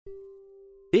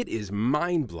It is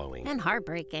mind-blowing. And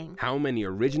heartbreaking. How many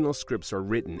original scripts are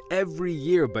written every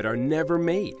year but are never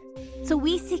made? So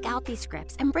we seek out these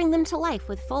scripts and bring them to life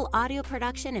with full audio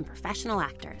production and professional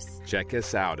actors. Check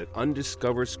us out at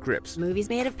Undiscovered Scripts. Movies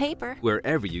made of paper.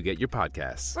 Wherever you get your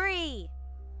podcasts. Free!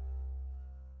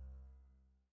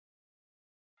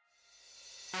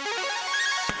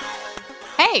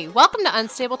 Hey, welcome to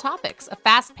Unstable Topics, a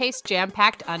fast-paced,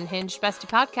 jam-packed, unhinged bestie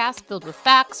podcast filled with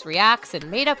facts, reacts, and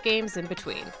made-up games in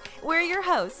between. We're your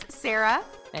hosts, Sarah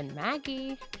and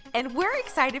Maggie. And we're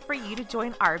excited for you to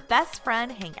join our best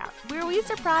friend hangout, where we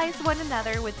surprise one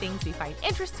another with things we find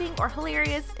interesting or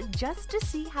hilarious just to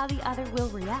see how the other will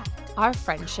react. Our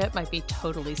friendship might be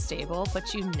totally stable,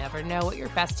 but you never know what your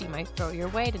bestie might throw your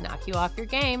way to knock you off your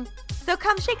game. So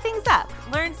come shake things up,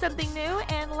 learn something new,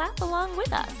 and laugh along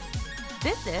with us.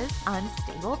 This is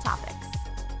Unstable Topics.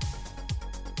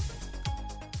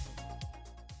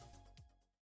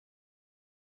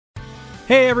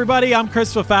 Hey everybody, I'm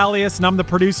Chris Fafalius, and I'm the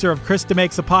producer of Krista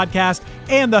Makes a Podcast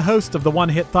and the host of the One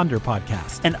Hit Thunder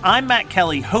podcast. And I'm Matt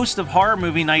Kelly, host of Horror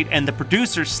Movie Night and the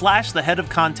producer / the head of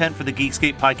content for the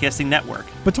Geekscape Podcasting Network.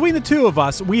 Between the two of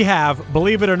us, we have,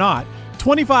 believe it or not,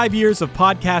 25 years of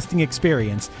podcasting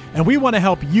experience, and we want to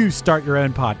help you start your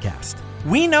own podcast.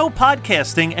 We know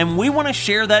podcasting, and we want to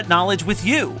share that knowledge with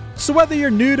you. So whether you're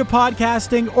new to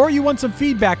podcasting or you want some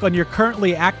feedback on your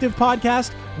currently active podcast,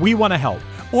 we want to help.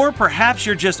 Or perhaps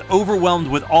you're just overwhelmed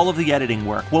with all of the editing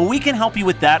work. Well, we can help you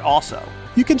with that also.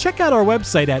 You can check out our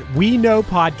website at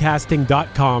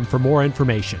weknowpodcasting.com for more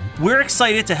information. We're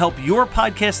excited to help your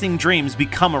podcasting dreams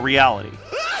become a reality.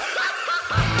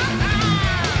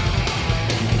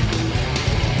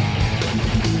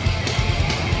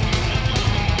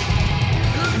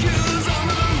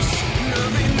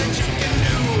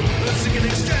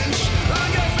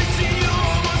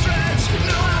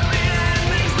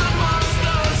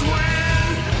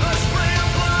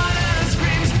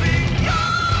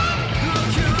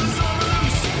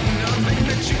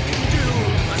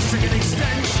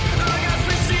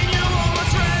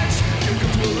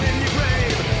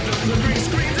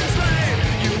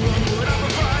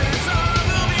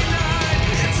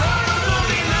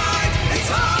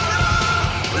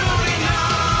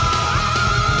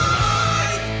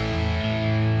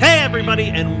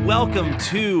 And welcome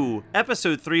to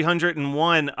episode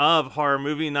 301 of Horror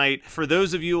Movie Night. For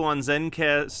those of you on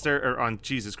Zencastr, or on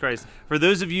Jesus Christ, for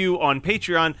those of you on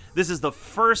Patreon, this is the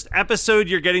first episode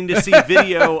you're getting to see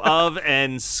video of,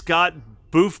 and Scott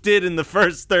boofed it in the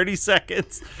first 30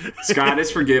 seconds. Scott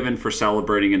is forgiven for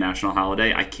celebrating a national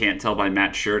holiday. I can't tell by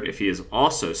Matt's shirt if he is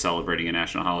also celebrating a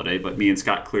national holiday, but me and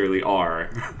Scott clearly are.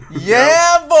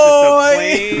 Yeah,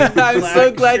 boy! I'm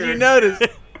so glad shirt. You noticed.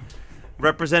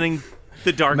 Representing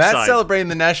the dark Matt's side. Celebrating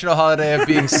the national holiday of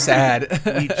being sad.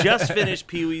 We just finished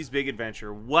Pee-wee's Big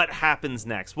Adventure. What happens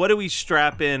next? What do we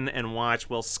strap in and watch?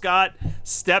 Well, Scott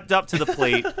stepped up to the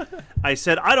plate. I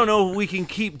said, I don't know if we can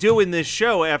keep doing this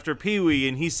show after Pee-wee.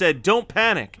 And he said, don't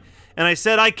panic. And I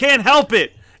said, I can't help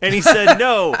it. And he said,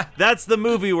 no, that's the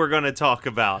movie we're going to talk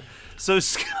about. So,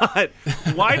 Scott,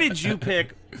 why did you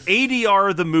pick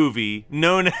ADR the movie,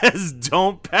 known as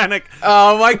Don't Panic?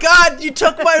 Oh my God, you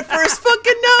took my first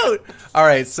fucking note. All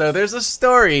right, so there's a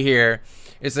story here.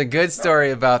 It's a good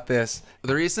story about this.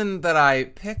 The reason that I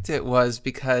picked it was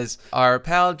because our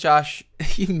pal Josh,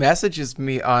 he messages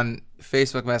me on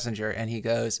Facebook Messenger and he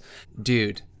goes,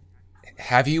 dude,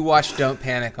 have you watched Don't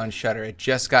Panic on Shudder? It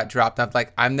just got dropped. I'm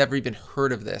like, I've never even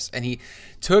heard of this. And he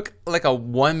took like a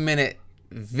 1 minute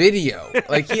video.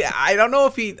 Like I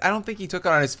don't think he took it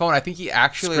on his phone. I think he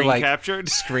actually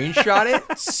screenshot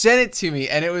it, sent it to me,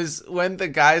 and it was when the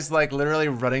guy's like literally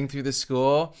running through the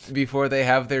school before they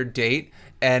have their date,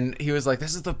 and he was like,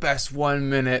 this is the best 1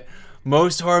 minute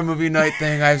most horror movie night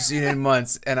thing I've seen in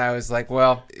months. And I was like,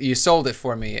 well, you sold it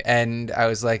for me. And I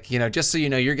was like, just so you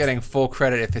know, you're getting full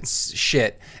credit if it's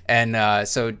shit. And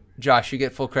so Josh, you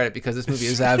get full credit because this movie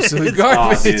is absolute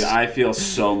garbage. Oh, dude, I feel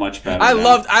so much better. I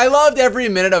loved every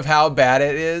minute of how bad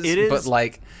it is. But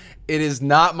like, it is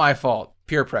not my fault.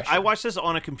 Peer pressure. I watched this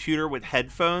on a computer with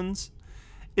headphones.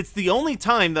 It's the only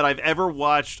time that I've ever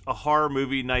watched a horror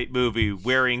movie night movie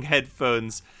wearing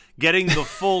headphones, getting the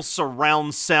full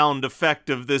surround sound effect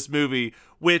of this movie,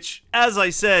 which, as I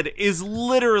said, is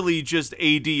literally just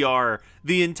ADR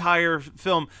the entire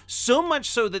film. So much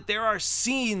so that there are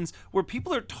scenes where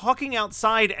people are talking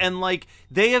outside and like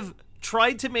they have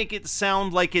tried to make it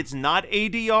sound like it's not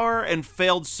ADR and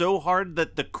failed so hard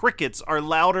that the crickets are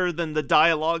louder than the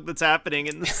dialogue that's happening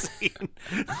in the scene.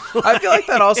 I feel like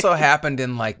that also happened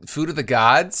in like Food of the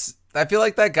Gods. I feel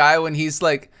like that guy when he's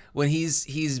like when he's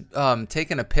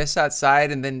taking a piss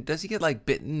outside, and then does he get like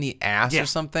bitten in the ass or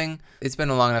something? It's been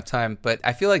a long enough time, but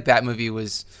I feel like that movie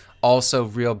was also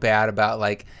real bad about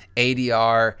like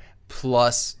ADR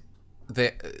plus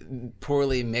the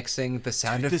poorly mixing the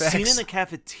sound effects. The scene in the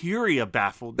cafeteria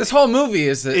baffled me. This whole movie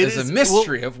is a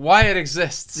mystery of why it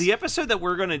exists. The episode that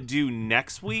we're going to do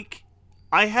next week,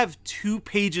 I have 2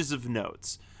 pages of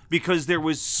notes because there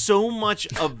was so much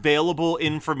available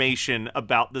information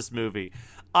about this movie.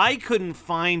 I couldn't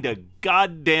find a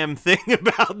goddamn thing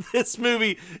about this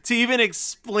movie to even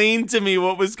explain to me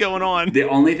what was going on. The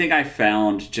only thing I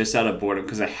found just out of boredom,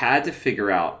 because I had to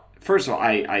figure out, first of all,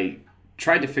 I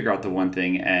tried to figure out the one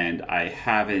thing, and I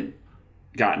haven't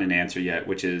gotten an answer yet,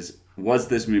 which is, was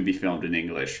this movie filmed in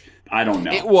English? I don't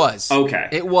know. It was. Okay.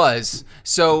 It was.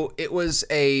 So it was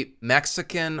a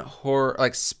Mexican horror,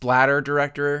 like splatter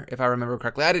director, if I remember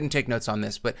correctly. I didn't take notes on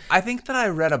this, but I think that I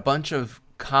read a bunch of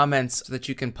comments that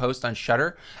you can post on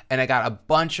Shudder, and I got a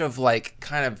bunch of like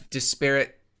kind of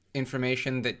disparate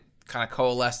information that kind of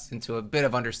coalesced into a bit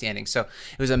of understanding. So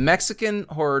it was a Mexican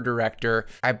horror director.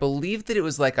 I believe that it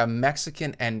was like a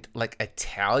Mexican and like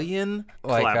Italian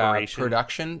like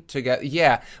production together.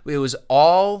 Yeah, it was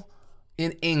all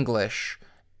in English,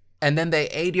 and then they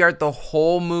ADR'd the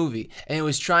whole movie, and it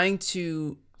was trying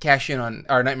to cash in on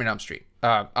Nightmare on Elm Street.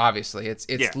 Obviously,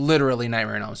 it's literally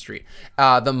Nightmare on Elm Street.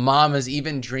 The mom is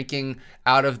even drinking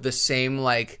out of the same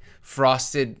like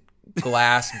frosted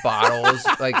glass bottles,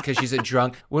 like because she's a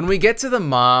drunk. When we get to the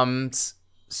mom's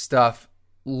stuff,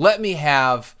 let me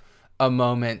have a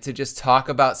moment to just talk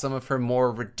about some of her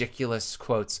more ridiculous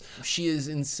quotes. She is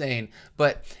insane.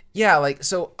 But yeah, like,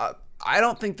 so I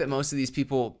don't think that most of these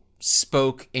people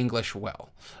spoke English well,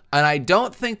 and I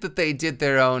don't think that they did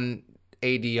their own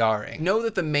ADRing. Know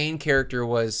that the main character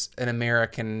was an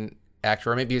American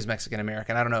actor, or maybe he was Mexican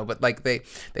American, I don't know, but like they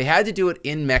had to do it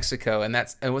in Mexico, and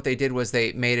what they did was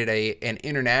they made it an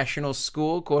international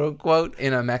school, quote unquote,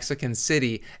 in a Mexican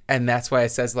city, and that's why it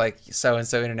says like so and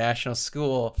so international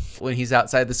school when he's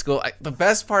outside the school. The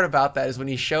best part about that is when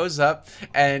he shows up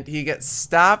and he gets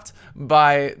stopped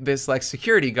by this like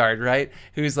security guard, right,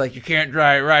 who's like, you can't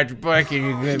ride your bike and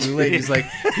you're gonna be late. He's like,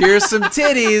 here's some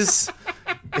titties,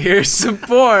 here's some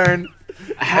porn.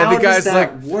 How and the guy's does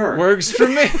that like, work? Works for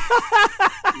me.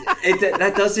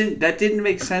 That didn't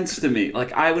make sense to me.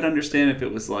 Like, I would understand if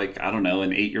it was like, I don't know, an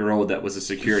 8-year-old that was a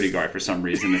security guard for some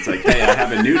reason. It's like, hey, I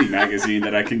have a nudie magazine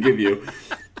that I can give you.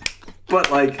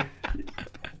 But like,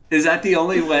 is that the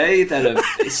only way that a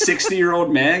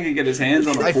 60-year-old man can get his hands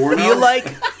on a porno?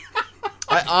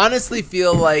 I honestly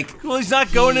feel like... Well, he's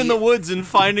not going in the woods and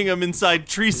finding them inside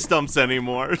tree stumps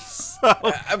anymore. So.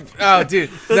 Oh, dude.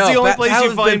 That's the only place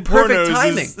you find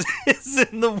pornos is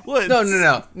in the woods.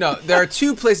 No. There are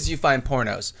 2 places you find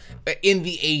pornos. In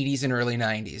the 80s and early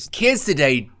 90s. Kids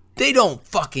today, they don't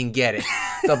fucking get it.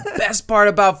 The best part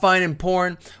about finding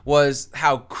porn was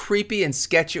how creepy and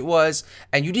sketch it was,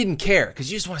 and you didn't care,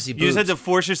 because you just want to see boobs. You just had to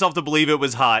force yourself to believe it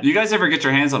was hot. You guys ever get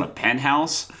your hands on a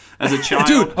Penthouse as a child?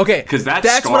 Dude, okay. Because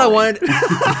that's what I wanted.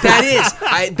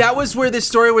 That was where this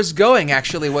story was going,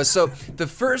 actually, was so the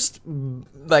first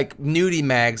like nudie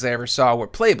mags I ever saw were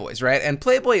Playboys, right? And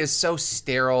Playboy is so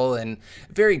sterile and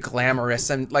very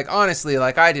glamorous, and like honestly,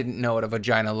 like I didn't know what a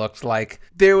vagina looked like.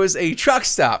 There was a truck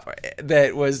stop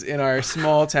that was in our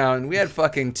small town. We had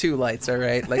fucking 2 lights, all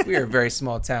right? Like we were a very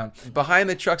small town. Behind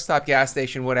the truck stop, gas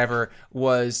station, whatever,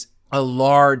 was a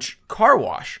large car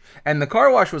wash, and the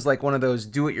car wash was like one of those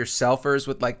do-it-yourselfers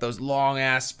with like those long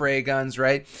ass spray guns,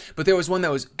 right? But there was one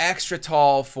that was extra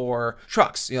tall for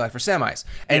trucks, you know, like for semis.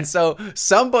 And so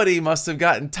somebody must have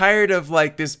gotten tired of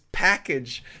like this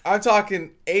package. I'm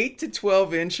talking 8 to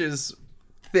 12 inches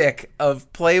thick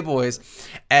of Playboys,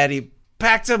 and he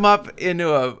packed them up in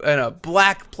a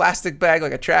black plastic bag,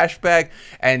 like a trash bag,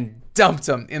 and dumped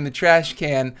them in the trash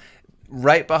can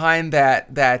right behind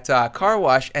that car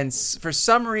wash. And for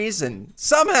some reason,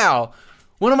 somehow,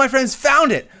 one of my friends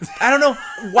found it. I don't know.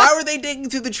 Why were they digging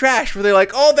through the trash? Were they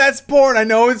like, oh, that's porn. I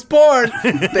know it's porn.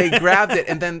 They grabbed it.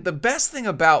 And then the best thing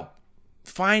about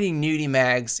finding nudie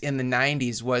mags in the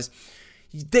 90s was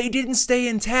they didn't stay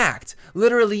intact.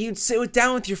 Literally, you'd sit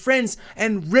down with your friends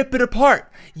and rip it apart.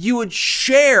 You would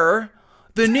share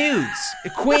the nudes.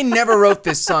 Queen never wrote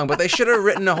this song, but they should have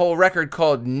written a whole record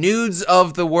called Nudes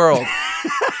of the World.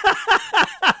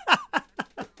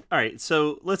 All right,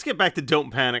 so let's get back to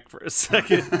Don't Panic for a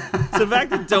second. So back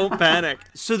to Don't Panic.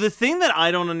 So the thing that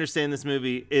I don't understand in this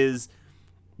movie is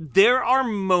there are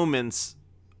moments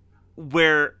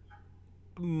where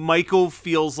Michael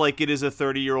feels like it is a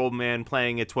 30-year-old man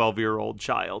playing a 12-year-old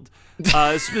child.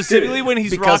 Specifically when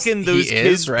he's rocking those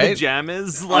kids'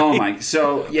 pajamas. Like, oh my,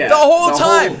 so yeah. The whole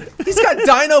time. He's got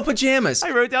dino pajamas.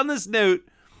 I wrote down this note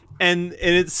and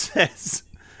it says,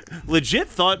 legit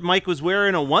thought Mike was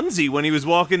wearing a onesie when he was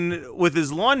walking with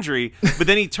his laundry, but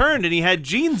then he turned and he had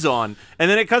jeans on. And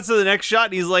then it cuts to the next shot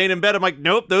and he's laying in bed. I'm like,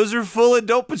 nope, those are full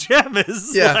adult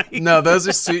pajamas. Yeah, like, no, those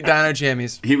are sweet dino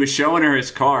jammies. He was showing her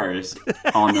his cars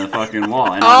on the fucking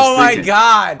wall. And my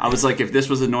God. I was like, if this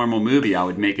was a normal movie, I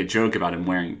would make a joke about him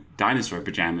wearing dinosaur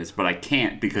pajamas, but I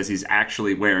can't because he's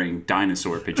actually wearing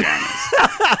dinosaur pajamas.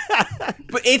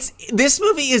 But this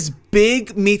movie is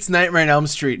Big meets Nightmare on Elm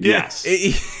Street. Yes.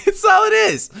 It's all it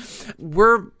is.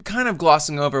 We're kind of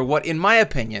glossing over what, in my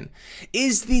opinion,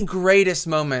 is the greatest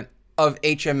moment of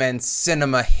HMN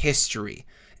cinema history.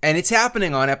 And it's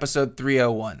happening on episode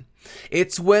 301.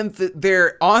 It's when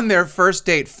they're on their first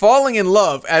date, falling in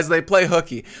love as they play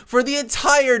hooky for the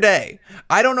entire day.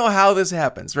 I don't know how this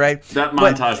happens, right? That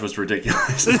montage was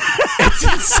ridiculous. It's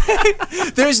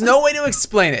insane. There's no way to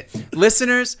explain it.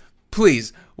 Listeners,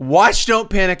 please watch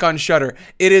Don't Panic on Shudder.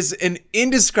 It is an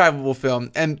indescribable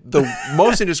film, and the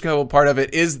most indescribable part of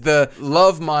it is the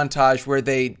love montage where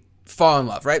they fall in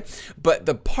love, right? But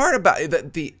the part about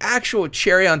the actual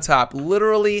cherry on top,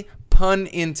 literally, pun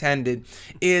intended,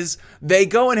 is they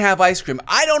go and have ice cream.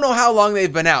 I don't know how long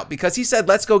they've been out because he said,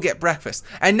 let's go get breakfast.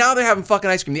 And now they're having fucking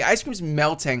ice cream. The ice cream's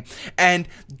melting and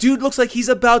dude looks like he's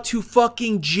about to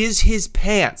fucking jizz his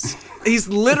pants. He's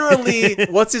literally,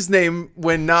 what's his name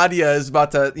when Nadia is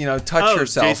about to, touch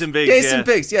herself? Jason Biggs. Jason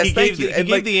Biggs, yes, thank you. He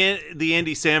gave the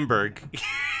Andy Samberg.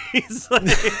 He's like...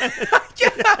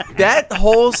 That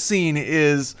whole scene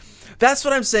that's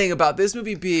what I'm saying about this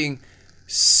movie being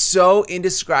so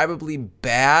indescribably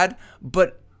bad,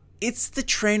 but it's the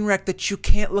train wreck that you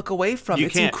can't look away from.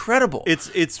 It's incredible.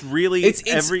 It's really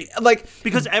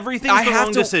because everything's the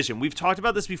wrong decision. We've talked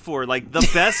about this before. Like the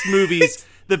best movies,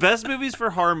 the best movies for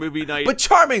horror movie night, but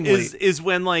charmingly, is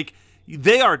when like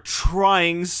they are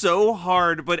trying so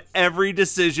hard, but every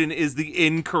decision is the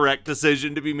incorrect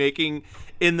decision to be making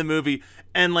in the movie.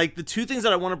 And like the two things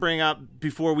that I want to bring up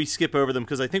before we skip over them,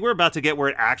 because I think we're about to get where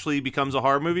it actually becomes a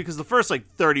horror movie, because the first like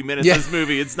 30 minutes of this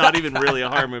movie, it's not even really a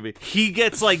horror movie. He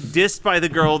gets like dissed by the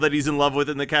girl that he's in love with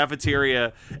in the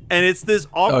cafeteria, and it's this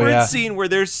awkward scene where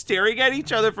they're staring at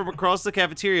each other from across the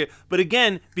cafeteria. But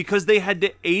again, because they had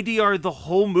to ADR the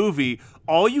whole movie,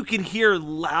 all you can hear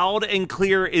loud and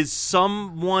clear is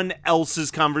someone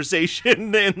else's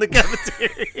conversation in the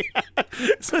cafeteria.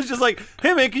 So it's just like,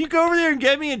 hey man, can you go over there and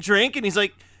get me a drink? And he's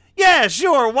like, yeah,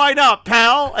 sure, why not,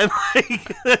 pal? And like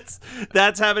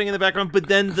that's happening in the background. But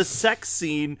then the sex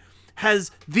scene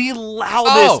has the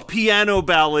loudest piano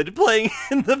ballad playing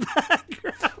in the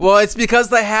background. Well, it's because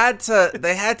they had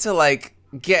to like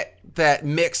get that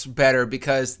mix better,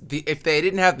 because if they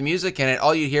didn't have the music in it,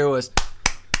 all you'd hear was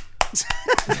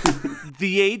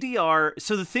the ADR.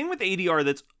 So the thing with ADR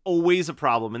that's always a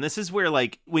problem, and this is where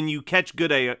like when you catch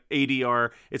good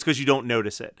ADR, it's because you don't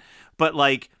notice it. But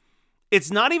like, it's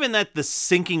not even that the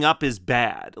syncing up is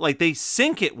bad. Like they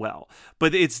sync it well,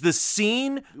 but it's the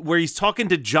scene where he's talking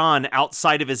to John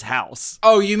outside of his house.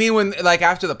 Oh, you mean when like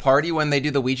after the party when they do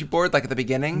the Ouija board, like at the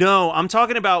beginning? No, I'm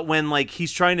talking about when like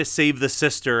he's trying to save the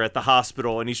sister at the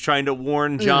hospital and he's trying to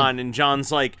warn John, and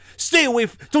John's like, stay away,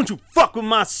 don't you fuck with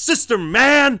my sister,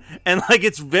 man. And like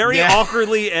it's very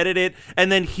awkwardly edited,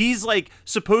 and then he's like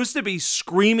supposed to be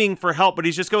screaming for help, but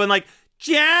he's just going like,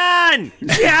 John!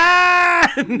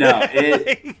 No,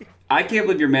 I can't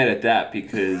believe you're mad at that,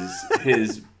 because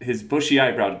his bushy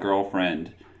eyebrowed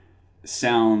girlfriend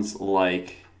sounds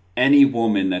like any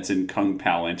woman that's in Kung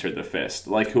Pao Enter the Fist.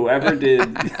 Like whoever did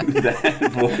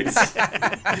that voice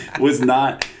was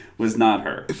not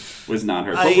her.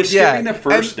 But we're skipping the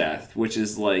first death, which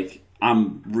is like,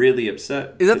 I'm really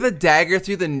upset. Is that the dagger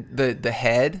through the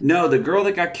head? No, the girl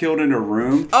that got killed in her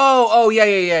room. Oh,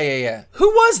 yeah. Who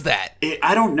was that?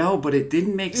 I don't know, but it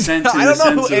didn't make sense. I don't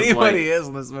know who anybody is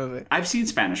in this movie. I've seen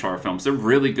Spanish horror films. They're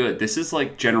really good. This is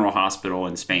like General Hospital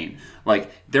in Spain.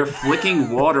 Like, they're flicking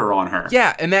water on her.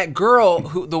 Yeah, and that girl,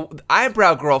 the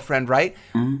eyebrow girlfriend, right?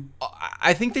 Mm-hmm.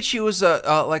 I think that she was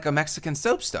like a Mexican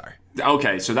soap star.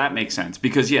 Okay, so that makes sense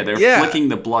because they're flicking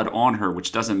the blood on her,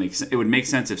 which doesn't make sense. It would make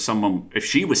sense if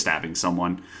she was stabbing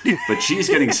someone, but she's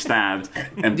getting stabbed.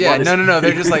 And no.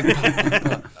 They're just like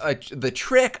the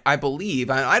trick. I believe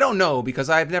I don't know because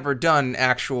I've never done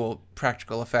actual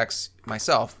practical effects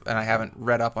myself, and I haven't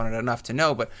read up on it enough to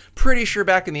know. But pretty sure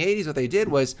back in the 80s, what they did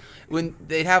was when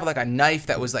they'd have like a knife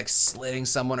that was like slitting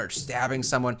someone or stabbing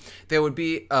someone, there would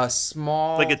be a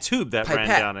small like a tube that ran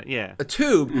down it. Yeah, a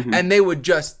tube, and they would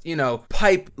just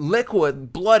pipe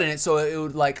liquid blood in it so it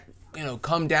would like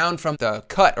come down from the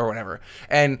cut or whatever.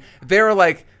 And they were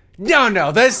like,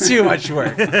 no, that's too much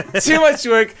work. Too much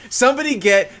work. Somebody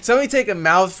take a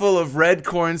mouthful of red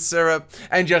corn syrup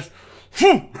and just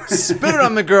spit it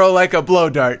on the girl like a blow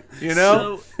dart,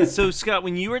 So Scott,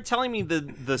 when you were telling me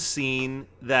the scene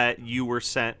that you were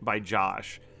sent by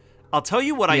Josh, I'll tell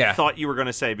you what I thought you were going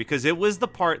to say, because it was the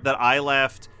part that I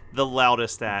laughed the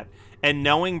loudest at. And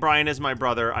knowing Brian is my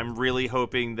brother, I'm really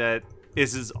hoping that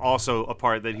this is also a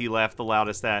part that he laughed the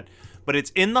loudest at. But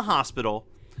it's in the hospital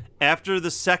after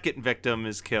the second victim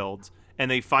is killed,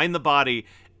 and they find the body,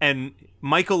 and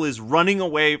Michael is running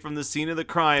away from the scene of the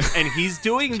crime, and he's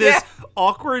doing this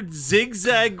awkward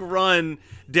zigzag run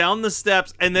down the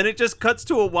steps, and then it just cuts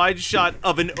to a wide shot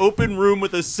of an open room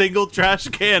with a single trash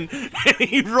can, and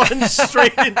he runs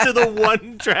straight into the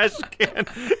one trash can.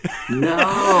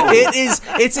 No.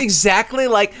 It's exactly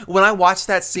like when I watched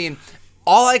that scene,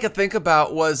 all I could think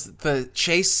about was the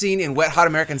chase scene in Wet Hot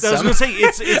American Summer. I was going to say,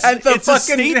 it's and the it's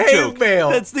fucking a state hay joke. bale.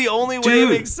 That's the only way it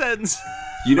makes sense.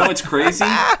 You know what's crazy?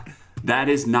 That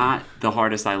is not the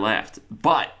hardest I laughed.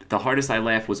 But the hardest I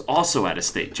laughed was also at a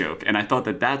state joke, and I thought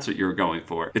that that's what you were going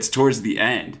for. It's towards the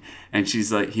end, and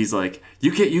he's like,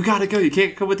 you gotta go, you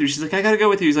can't come with her. She's like, I gotta go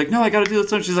with you. He's like, no, I gotta do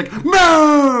this one. She's like,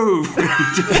 move!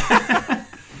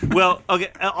 Well,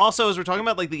 okay. Also, as we're talking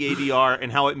about like the ADR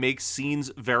and how it makes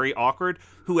scenes very awkward,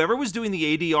 whoever was doing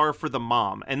the ADR for the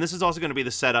mom, and this is also going to be the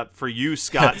setup for you,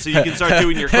 Scott, so you can start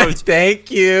doing your quotes.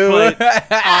 Thank you. But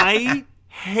I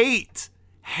hate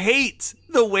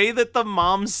the way that the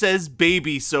mom says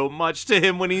 "baby" so much to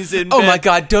him when he's in bed. Oh my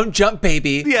God! Don't jump,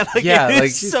 baby.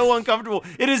 It's so uncomfortable.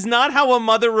 It is not how a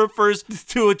mother refers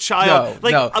to a child.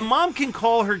 A mom can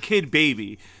call her kid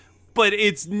baby, but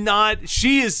it's not.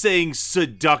 She is saying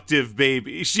seductive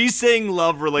baby. She's saying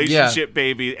love relationship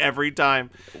baby every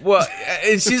time. Well,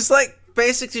 and she's like,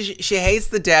 basically, she hates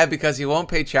the dad because he won't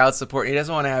pay child support. He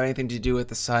doesn't want to have anything to do with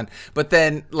the son. But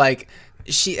then, like,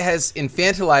 she has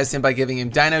infantilized him by giving him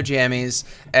dino jammies,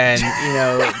 and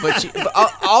but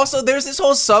also there's this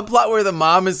whole subplot where the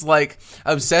mom is like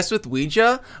obsessed with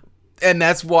Ouija, and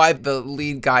that's why the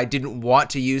lead guy didn't want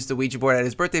to use the Ouija board at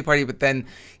his birthday party, but then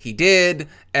he did,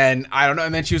 and I don't know,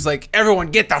 and then she was like,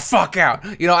 everyone get the fuck out.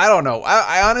 I don't know.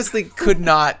 I honestly could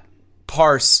not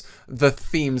parse the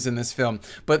themes in this film,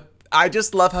 but I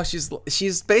just love how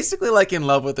she's basically like in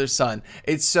love with her son.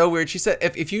 It's so weird. She said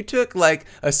if you took like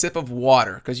a sip of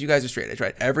water, because you guys are straight edge,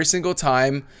 right? Every single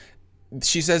time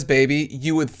she says baby,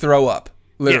 you would throw up.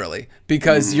 Literally,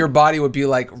 because your body would be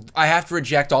like, I have to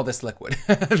reject all this liquid,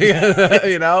 Well,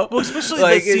 especially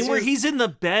like, the scene where he's in the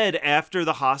bed after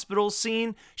the hospital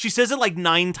scene. She says it like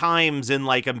 9 times in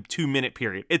like a 2-minute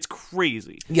period. It's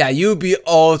crazy. Yeah, you would be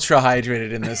ultra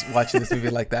hydrated in this watching this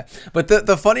movie like that. But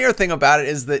the funnier thing about it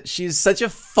is that she's such a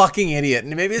fucking idiot,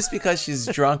 and maybe it's because she's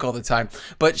drunk all the time.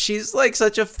 But she's like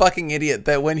such a fucking idiot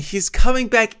that when he's coming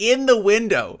back in the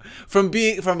window from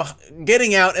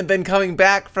getting out and then coming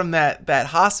back from that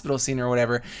hospital scene or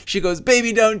whatever, she goes,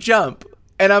 baby, don't jump.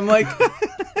 And I'm like,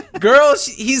 girl,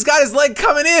 he's got his leg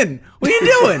coming in. What are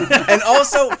you doing? And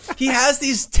also, he has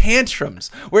these tantrums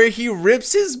where he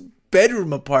rips his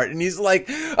bedroom apart and he's like,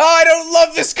 oh, I don't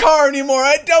love this car anymore.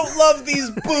 I don't love these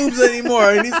boobs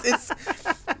anymore. And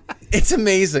it's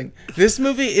amazing. This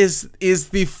movie is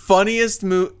the funniest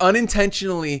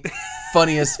unintentionally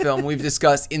funniest film we've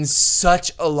discussed in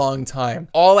such a long time.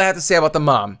 All I have to say about the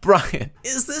mom, Brian,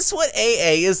 is this what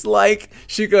AA is like?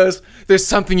 She goes, there's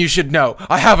something you should know.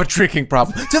 I have a drinking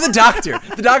problem. To the doctor.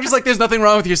 The doctor's like, there's nothing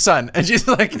wrong with your son. And she's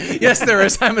like, yes, there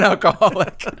is. I'm an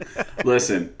alcoholic.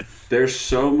 Listen, there's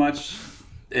so much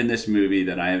in this movie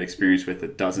that I have experienced with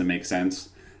that doesn't make sense.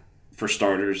 For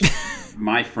starters,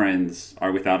 my friends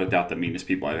are without a doubt the meanest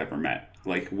people I've ever met.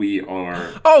 Like, we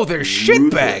are... Oh, they're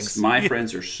shitbags. My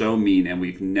friends are so mean, and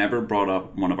we've never brought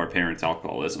up one of our parents'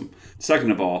 alcoholism.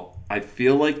 Second of all, I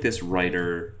feel like this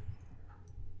writer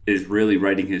is really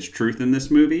writing his truth in this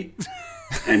movie,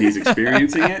 and he's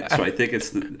experiencing it. So I think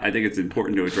it's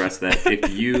important to address that.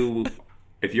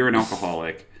 If you're an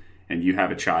alcoholic and you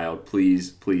have a child,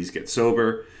 please get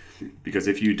sober, because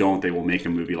if you don't, they will make a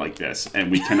movie like this,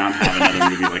 and we cannot have another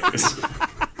movie like this.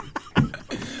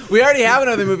 We already have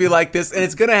another movie like this, and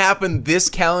it's going to happen this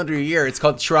calendar year. It's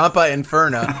called Trampa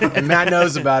Inferna, and Matt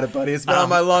knows about it, buddy. It's been on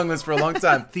my long list for a long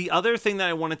time. The other thing that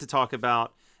I wanted to talk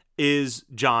about is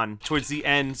John. Towards the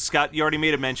end, Scott, you already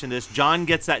made a mention of this. John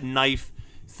gets that knife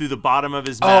through the bottom of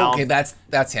his mouth. Oh, okay,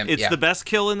 that's him. It's the best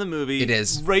kill in the movie. It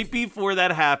is. Right before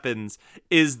that happens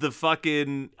is the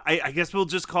fucking, I guess we'll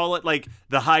just call it like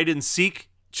the hide and seek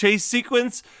chase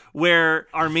sequence where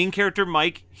our main character,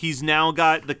 Mike, he's now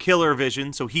got the killer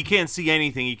vision, so he can't see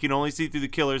anything. He can only see through the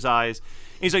killer's eyes.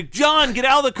 And he's like, John, get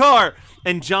out of the car.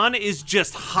 And John is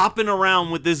just hopping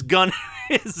around with this gun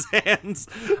in his hands.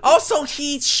 Also,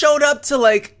 he showed up to,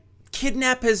 like,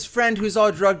 kidnap his friend who's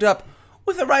all drugged up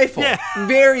with a rifle. Yeah.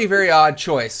 Very, very odd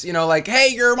choice. You know, like, hey,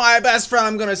 you're my best friend,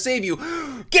 I'm gonna save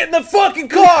you. Get in the fucking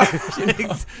car!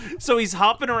 So he's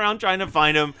hopping around trying to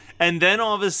find him, and then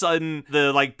all of a sudden,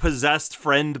 the, like, possessed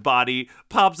friend body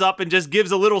pops up and just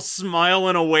gives a little smile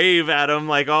and a wave at him,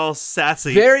 like, all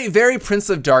sassy. Very, very Prince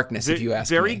of Darkness, if you ask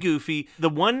me. Very goofy. The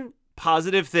one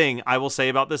positive thing I will say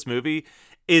about this movie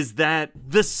is that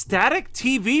the static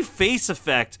TV face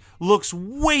effect looks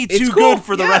way too good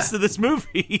for the rest of this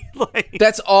movie. Like,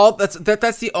 that's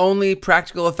the only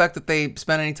practical effect that they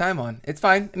spent any time on. It's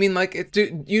fine. I mean, like,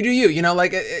 you do you. You know,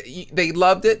 like, they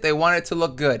loved it. They wanted it to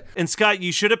look good. And Scott,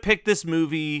 you should have picked this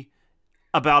movie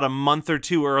about a month or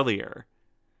two earlier.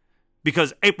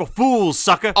 Because April Fools,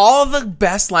 sucker. All the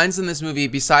best lines in this movie,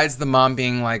 besides the mom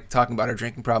being like talking about her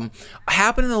drinking problem,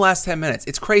 happen in the last 10 minutes.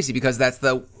 It's crazy because that's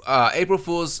the April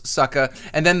Fools, sucker,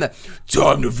 and then the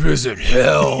time to visit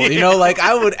hell. You know, like,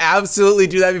 I would absolutely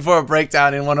do that before a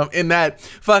breakdown in that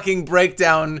fucking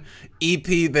breakdown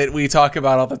EP that we talk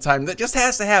about all the time. That just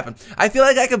has to happen. I feel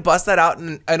like I could bust that out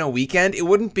in a weekend. It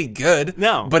wouldn't be good.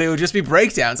 No. But it would just be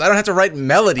breakdowns. I don't have to write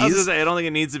melodies. I was gonna say, I don't think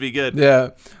it needs to be good. Yeah.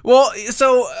 Well,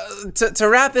 so to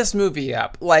wrap this movie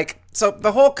up, like, so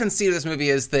the whole conceit of this movie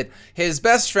is that his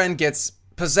best friend gets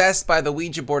possessed by the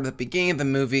Ouija board at the beginning of the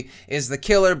movie, is the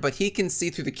killer, but he can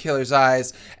see through the killer's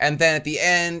eyes, and then at the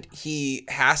end he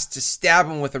has to stab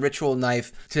him with a ritual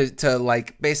knife to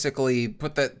like basically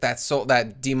put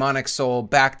that demonic soul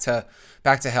back to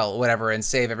hell, whatever, and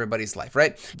save everybody's life,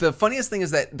 right? The funniest thing is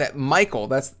that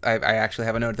Michael, I actually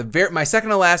have a note. My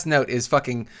second to last note is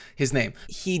fucking his name.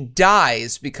 He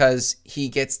dies because he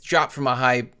gets dropped from a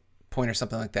high point or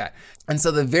something like that. And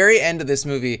so the very end of this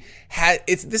movie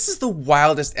this is the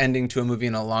wildest ending to a movie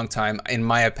in a long time, in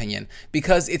my opinion,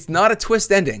 because it's not a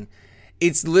twist ending.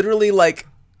 It's literally like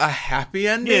a happy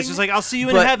ending. Yeah, it's just like, I'll see you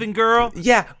in heaven, girl.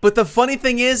 Yeah, but the funny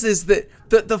thing is that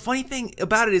the funny thing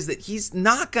about it is that he's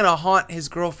not gonna haunt his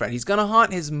girlfriend. He's gonna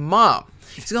haunt his mom.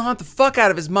 He's gonna haunt the fuck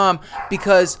out of his mom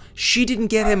because she didn't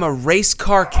get him a race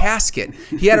car casket.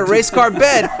 He had a race car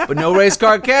bed, but no race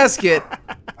car casket.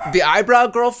 The eyebrow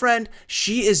girlfriend,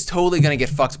 she is totally gonna get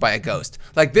fucked by a ghost.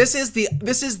 Like, this is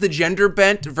the gender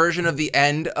bent version of the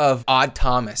end of Odd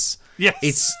Thomas. Yes.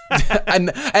 It's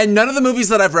and none of the movies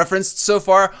that I've referenced so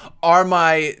far are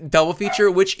my double feature,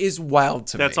 which is wild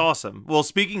to me. That's awesome. Well,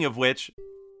 speaking of which,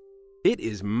 It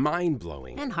is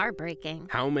mind-blowing And heartbreaking.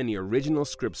 how many original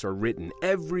scripts are written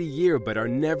every year but are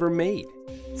never made.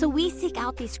 So we seek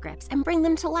out these scripts and bring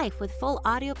them to life with full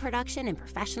audio production and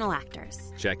professional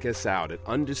actors. Check us out at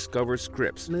Undiscovered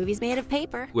Scripts, Movies made of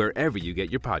paper. wherever you get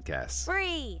your podcasts.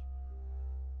 Free.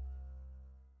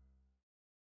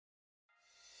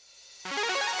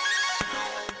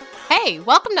 Hey,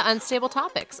 welcome to Unstable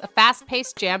Topics, a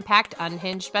fast-paced, jam-packed,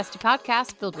 unhinged bestie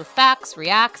podcast filled with facts,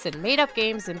 reacts, and made-up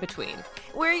games in between.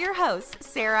 We're your hosts,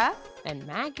 Sarah, And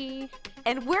Maggie.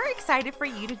 and we're excited for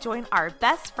you to join our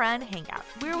best friend hangout,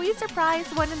 where we surprise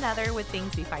one another with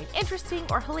things we find interesting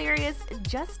or hilarious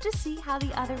just to see how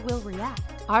the other will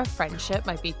react. Our friendship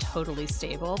might be totally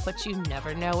stable, but you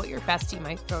never know what your bestie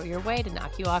might throw your way to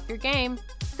knock you off your game.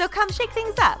 So come shake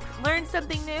things up, learn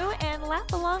something new, and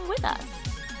laugh along with us.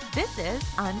 This is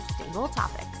Unstable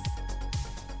Topics.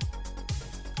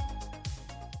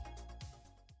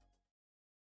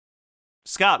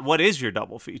 Scott, what is your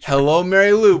double feature? Hello,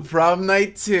 Mary Lou, Prom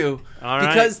Night 2. All right.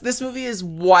 Because this movie is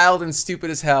wild and stupid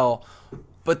as hell,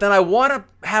 but then I want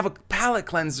to have a palate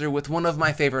cleanser with one of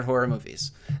my favorite horror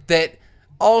movies that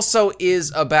also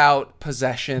is about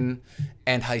possession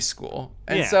and high school.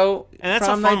 And Yeah. so, And that's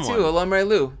a Prom fun Night 2, one. Hello, Mary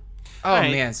Lou. Oh,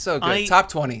 right. man, so good. I- Top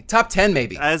 20. Top 10,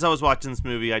 maybe. As I was watching this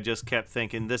movie, I just kept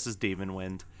thinking, this is Demon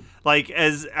Wind. Like,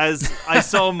 as I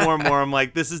saw more and more, I'm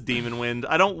like, this is Demon Wind.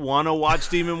 I don't want to watch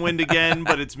Demon Wind again,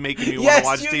 but it's making me want Yes, to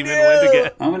watch you Demon do! Wind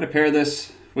again. I'm going to pair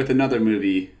this with another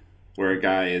movie where a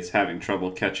guy is having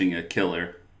trouble catching a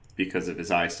killer because of his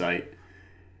eyesight.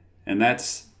 And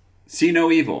that's See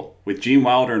No Evil with Gene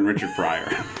Wilder and Richard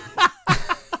Pryor.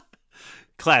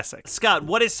 Classic. Scott,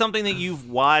 what is something that you've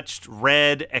watched,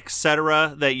 read,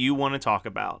 etc. that you want to talk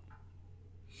about?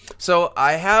 So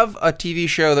I have a TV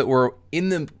show that we're in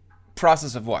the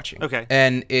process of watching. Okay.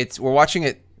 And we're watching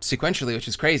it sequentially, which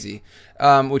is crazy,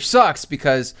 which sucks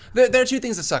because there are two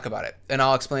things that suck about it, and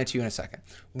I'll explain it to you in a second.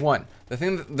 One,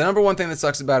 the number one thing that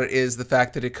sucks about it is the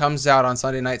fact that it comes out on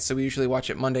Sunday nights, so we usually watch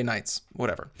it Monday nights,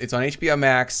 whatever. It's on HBO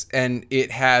Max, and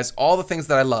it has all the things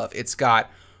that I love. It's got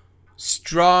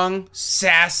strong,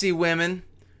 sassy women,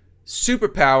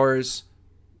 superpowers,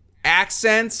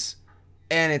 accents,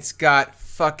 and it's got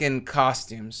fucking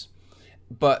costumes.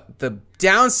 But the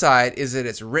downside is that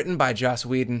it's written by Joss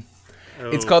Whedon.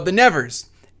 It's called The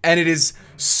Nevers, and it is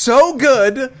so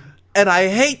good, and I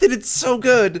hate that it's so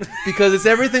good because it's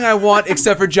everything I want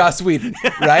except for Joss Whedon,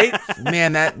 right?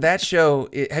 Man, that show,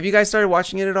 have you guys started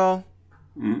watching it at all?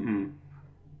 Mm-mm.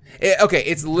 Okay,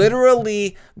 it's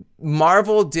literally,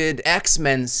 Marvel did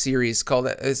X-Men series called,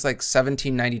 it's like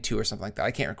 1792 or something like that. I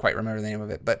can't quite remember the name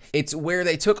of it, but it's where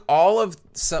they took all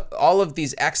of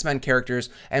these X-Men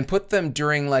characters and put them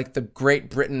during like the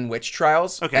Great Britain witch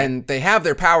trials. Okay. And they have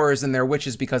their powers and they're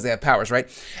witches because they have powers, right?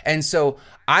 And so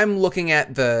I'm looking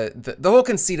at the whole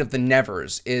conceit of the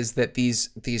Nevers is that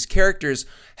these characters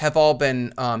have all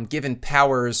been given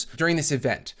powers during this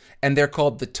event, and they're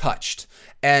called the Touched.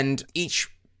 And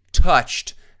each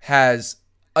Touched has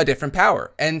a different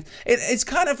power, and it's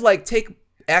kind of like take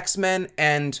X-Men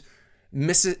and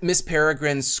Miss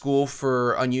Peregrine's School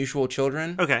for Unusual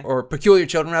Children, okay, or Peculiar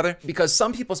Children rather, because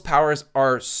some people's powers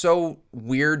are so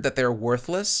weird that they're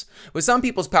worthless, but some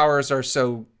people's powers are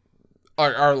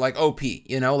like OP,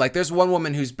 you know? Like there's one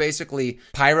woman who's basically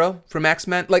Pyro from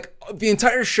X-Men. Like the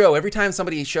entire show, every time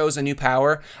somebody shows a new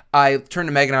power, I turn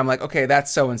to Megan and I'm like, okay,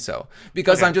 that's so-and-so.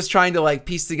 Because okay. I'm just trying to like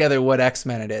piece together what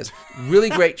X-Men it is.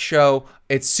 Really great show.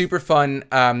 It's super fun.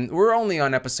 We're only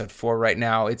on episode 4 right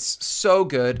now. It's so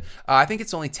good. I think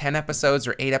it's only 10 episodes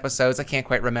or 8 episodes. I can't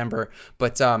quite remember.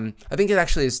 But I think it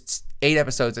actually is 8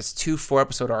 episodes. It's 2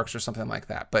 4-episode arcs or something like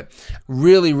that. But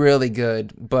really, really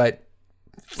good. But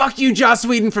fuck you, Joss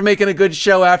Whedon, for making a good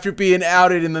show after being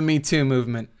outed in the Me Too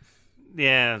movement.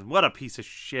 Yeah, what a piece of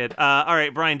shit. All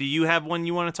right, Brian, do you have one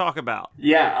you want to talk about?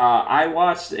 Yeah, I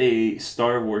watched a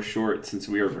Star Wars short since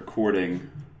we are recording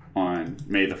on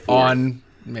May the 4th. On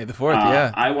May the 4th,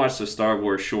 yeah. I watched a Star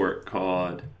Wars short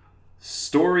called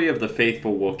Story of the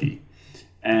Faithful Wookiee.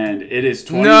 And it is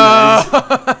 20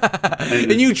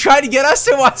 minutes. And you tried to get us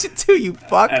to watch it too, you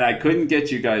fuck. And I couldn't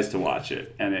get you guys to watch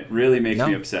it. And it really makes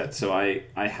me upset. So I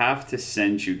have to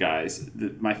send you guys.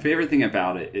 My favorite thing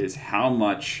about it is how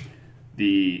much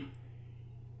the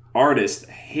artist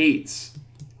hates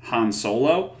Han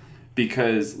Solo.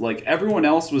 Because like everyone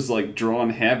else was like drawn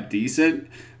half decent.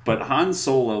 But Han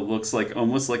Solo looks like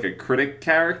almost like a critic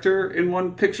character in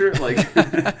one picture. Like,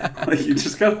 like you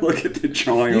just gotta look at the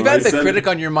drawing. You've had the critic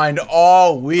on your mind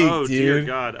all week, oh, dude. Dear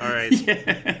God! All right.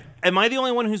 Yeah. Am I the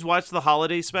only one who's watched the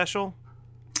holiday special?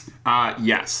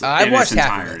 Yes. I watched its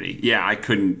half entirety. Of it. Yeah, I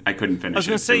couldn't finish it. I was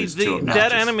gonna say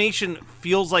that animation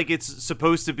feels like it's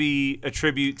supposed to be a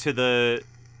tribute to the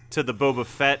Boba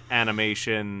Fett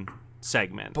animation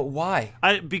segment. But why?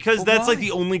 Because that's like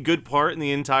the only good part in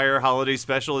the entire holiday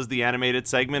special is the animated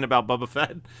segment about Boba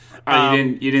Fett.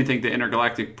 You didn't think the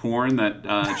intergalactic porn that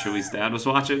Chewie's dad was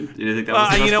watching? You didn't think that was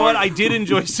the best you know part? what? I did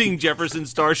enjoy seeing Jefferson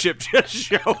Starship just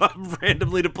show up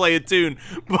randomly to play a tune.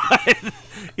 But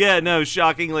yeah, no,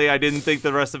 shockingly, I didn't think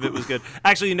the rest of it was good.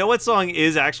 Actually, you know what song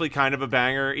is actually kind of a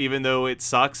banger, even though it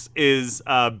sucks, is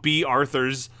B.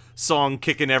 Arthur's song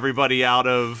Kicking Everybody Out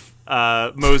of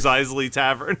Mos Eisley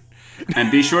Tavern.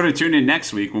 And be sure to tune in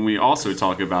next week when we also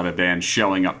talk about a band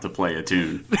showing up to play a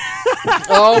tune.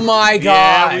 Oh my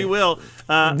God. Yeah, we will.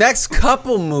 Next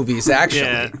couple movies, actually.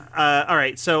 Yeah. All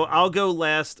right, so I'll go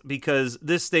last because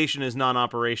this station is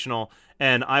non-operational,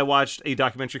 and I watched a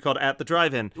documentary called At the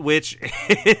Drive-In, which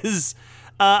is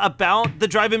about the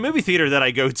drive-in movie theater that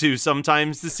I go to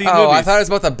sometimes to see movies. Oh, I thought it was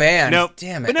about the band. Nope.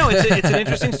 Damn it. But no, it's an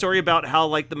interesting story about how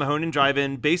like the Mahoning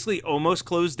Drive-In basically almost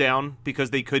closed down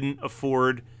because they couldn't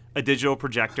afford a digital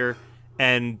projector,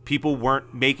 and people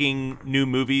weren't making new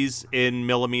movies in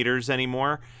millimeters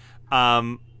anymore.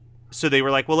 So they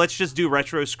were like, well, let's just do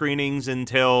retro screenings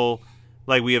until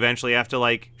like we eventually have to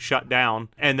like shut down.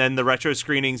 And then the retro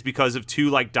screenings, because of 2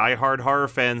 like diehard horror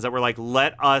fans that were like,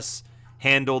 let us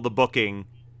handle the booking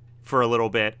for a little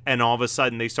bit. And all of a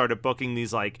sudden they started booking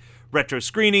these like retro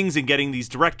screenings and getting these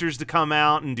directors to come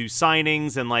out and do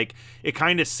signings. And like, it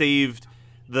kind of saved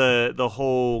the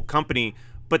whole company.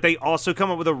 But they also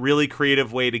come up with a really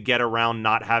creative way to get around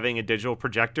not having a digital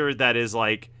projector that is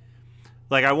like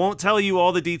Like, I won't tell you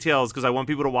all the details because I want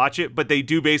people to watch it, but they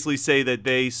do basically say that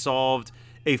they solved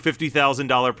a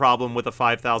 $50,000 problem with a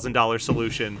 $5,000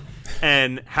 solution.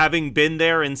 And having been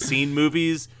there and seen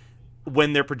movies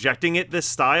when they're projecting it this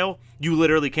style, you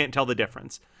literally can't tell the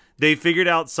difference. They figured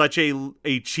out such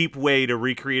a cheap way to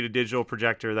recreate a digital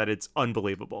projector that it's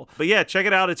unbelievable. But yeah, check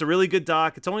it out. It's a really good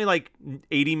doc. It's only like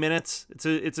 80 minutes.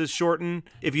 It's a shortened.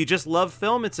 If you just love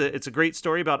film, it's a great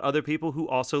story about other people who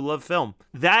also love film.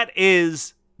 That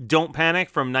is Don't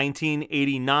Panic from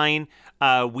 1989.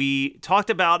 We talked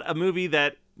about a movie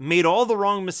that made all the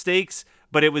wrong mistakes,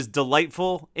 but it was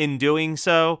delightful in doing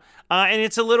so. And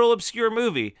it's a little obscure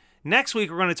movie. Next week,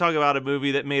 we're going to talk about a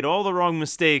movie that made all the wrong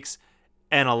mistakes,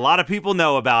 and a lot of people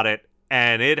know about it,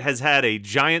 and it has had a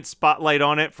giant spotlight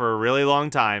on it for a really long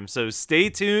time. So stay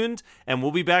tuned, and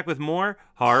we'll be back with more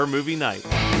Horror Movie Night.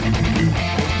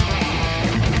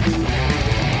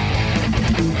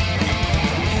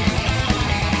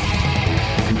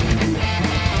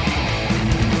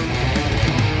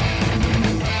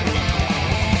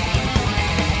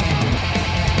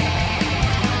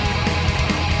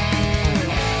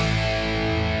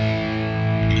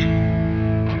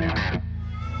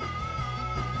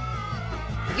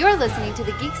 You're listening to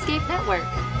the Geekscape Network.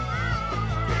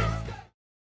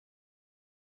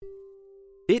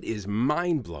 It is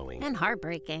mind-blowing And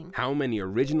heartbreaking. how many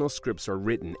original scripts are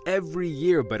written every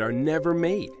year but are never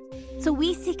made. So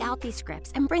we seek out these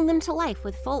scripts and bring them to life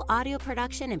with full audio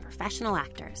production and professional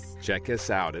actors. Check us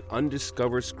out at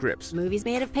Undiscovered Scripts, Movies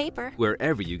made of paper.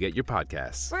 wherever you get your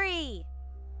podcasts. Free.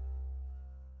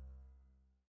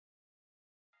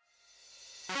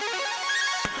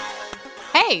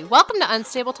 Hey, welcome to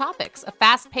Unstable Topics, a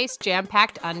fast-paced,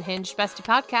 jam-packed, unhinged bestie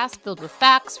podcast filled with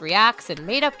facts, reacts, and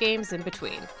made-up games in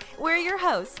between. We're your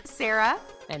hosts, Sarah,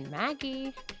 And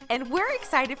Maggie. and we're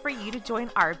excited for you to join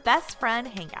our best friend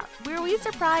hangout, where we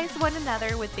surprise one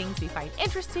another with things we find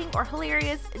interesting or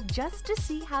hilarious just to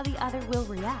see how the other will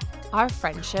react. Our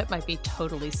friendship might be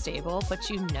totally stable, but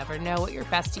you never know what your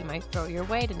bestie might throw your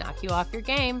way to knock you off your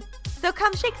game. So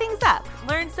come shake things up,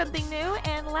 learn something new,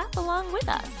 and laugh along with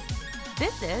us.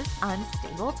 This is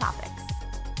Unstable Topics.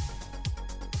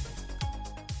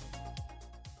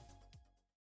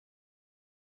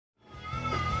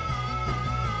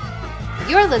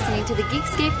 You're listening to the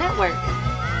Geekscape Network.